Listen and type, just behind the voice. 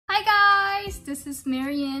this is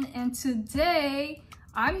Marian, and today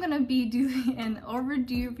I'm gonna be doing an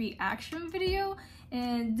overdue reaction video,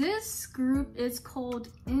 and this group is called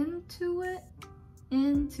IN2IT.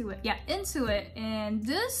 Yeah, IN2IT. And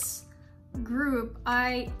this group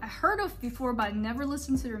I heard of before, but I never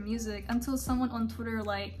listened to their music until someone on Twitter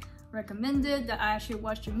like recommended that I should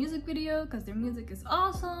watch their music video because their music is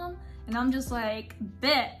awesome. And I'm just like,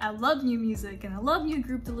 bet, I love new music and I love new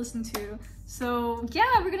group to listen to. So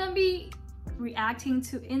yeah, we're gonna be reacting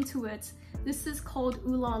to IN2IT. This is called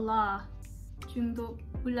ULlala.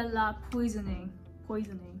 ULlala poisoning,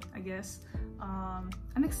 I guess.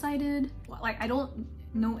 I'm excited. Like, I don't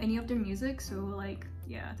know any of their music, so like,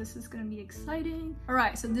 yeah, this is gonna be exciting. All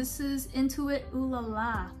right, so this is IN2IT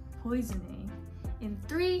ULlala poisoning. In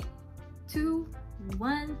 3, 2,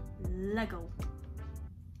 1, let go.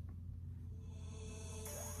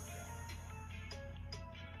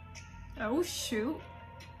 Oh shoot.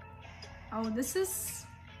 Oh, this is...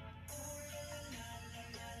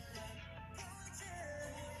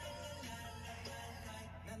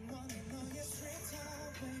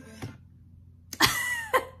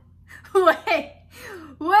 Wait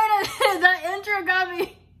a minute, that intro got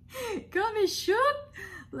me shook.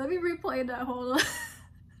 Let me replay that, hold on.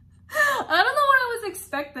 I don't know what I was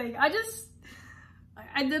expecting. I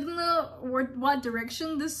didn't know what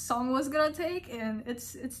direction this song was gonna take, and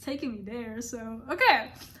it's taking me there, so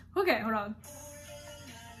okay, hold on.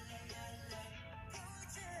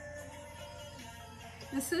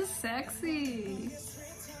 This is sexy.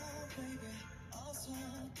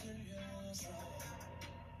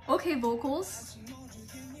 Okay, vocals.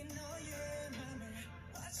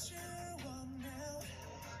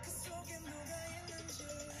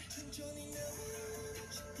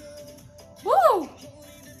 Woo!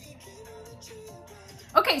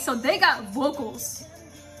 Okay, so they got vocals.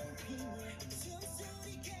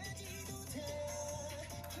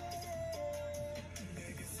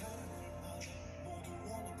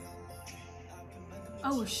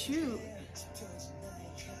 Oh shoot.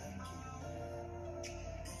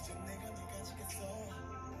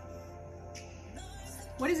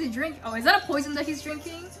 What is he drinking? Oh, is that a poison that he's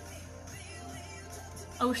drinking?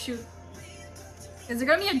 Oh shoot. Is there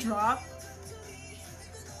gonna be a drop?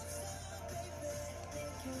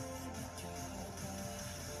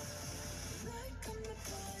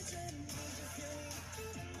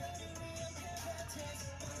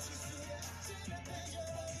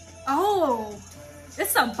 Oh,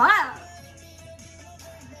 it's a vibe.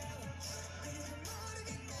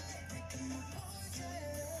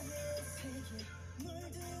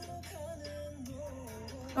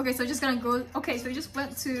 Okay, so just gonna go. Okay, so we just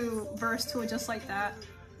went to verse 2 just like that.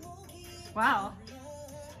 Wow.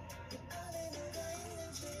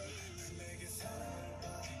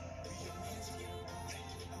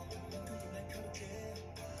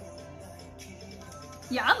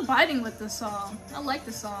 Yeah, I'm vibing with this song. I like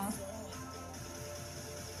this song.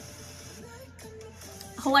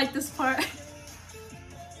 I like this part.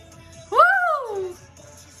 Woo!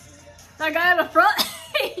 That guy in the front,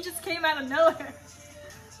 he just came out of nowhere.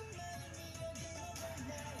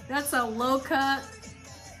 That's a low cut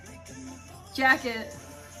jacket.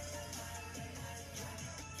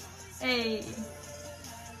 Hey.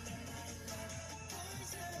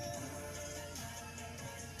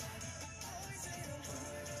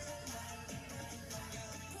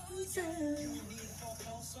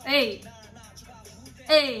 Hey.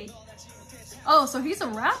 Hey. Oh, so he's a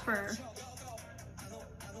rapper.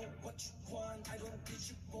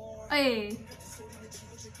 Hey.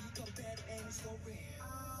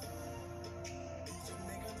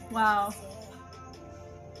 Wow.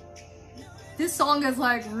 This song is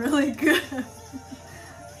like really good.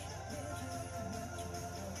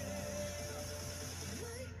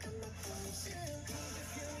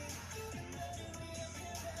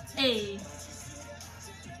 Hey.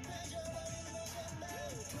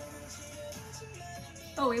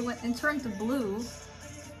 Oh, it went and turned to blue.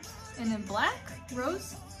 And then black?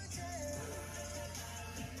 Rose?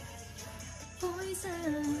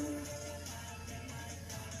 Poison.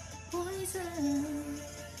 Poison.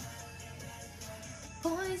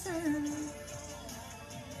 Poison.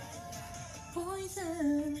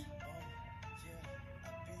 Poison.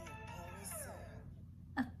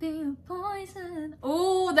 I feel poison.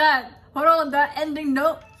 Oh, that. Hold on, that ending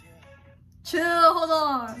note. Chill, hold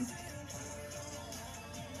on.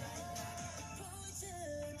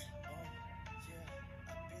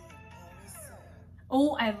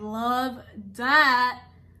 Oh, I love that.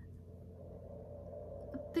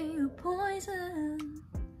 I feel poison.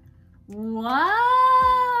 Wow.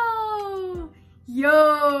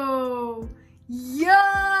 Yo. Yo.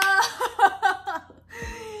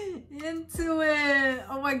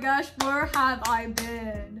 gosh, where have I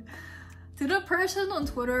been? To the person on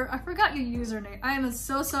Twitter, I forgot your username. I am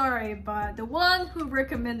so sorry, but the one who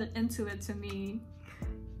recommended IN2IT to me,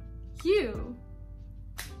 you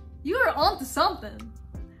are onto something.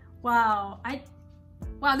 Wow,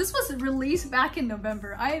 this was released back in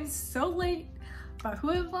November. I am so late, but who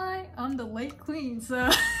am I? I'm the late queen, so.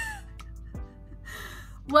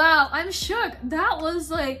 Wow, I'm shook. That was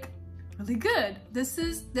like really good. This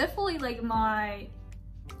is definitely like my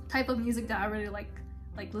type of music that I really like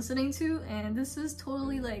listening to, and this is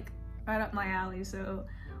totally like right up my alley. So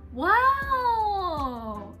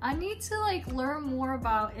wow, I need to like learn more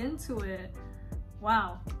about IN2IT.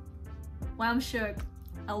 Wow, I'm shook.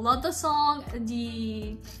 I love the song,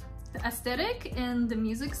 the aesthetic and the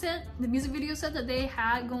music video set that they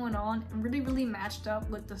had going on really matched up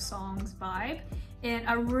with the song's vibe, and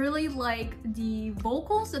I really like the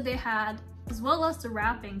vocals that they had as well as the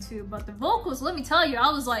rapping too. But the vocals, let me tell you,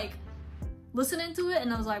 I was like listening to it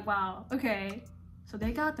and I was like, wow, okay, so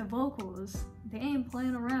they got the vocals, they ain't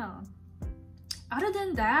playing around. Other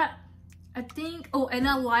than that, I think, oh, and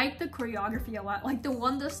I like the choreography a lot. Like the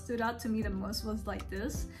one that stood out to me the most was like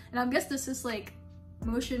this, and I guess this is like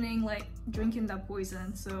motioning, like drinking that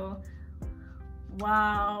poison. So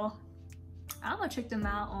wow, I'm gonna check them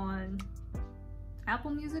out on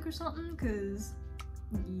Apple Music or something, because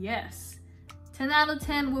yes, 10 out of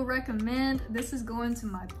 10 will recommend. This is going to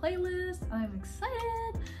my playlist. I'm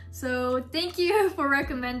excited. So thank you for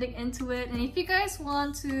recommending IN2IT, and if you guys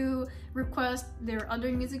want to request their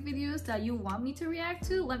other music videos that you want me to react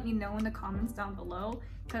to, let me know in the comments down below,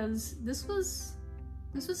 because this was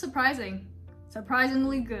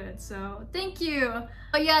surprisingly good. So thank you.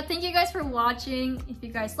 But yeah, thank you guys for watching. If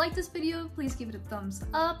you guys like this video, please give it a thumbs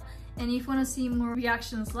up, and if you want to see more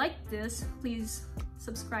reactions like this, please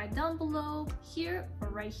subscribe down below, here or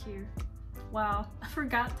right here. Wow, I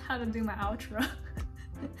forgot how to do my outro.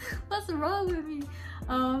 What's wrong with me?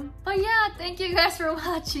 But yeah, thank you guys for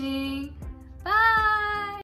watching. Bye.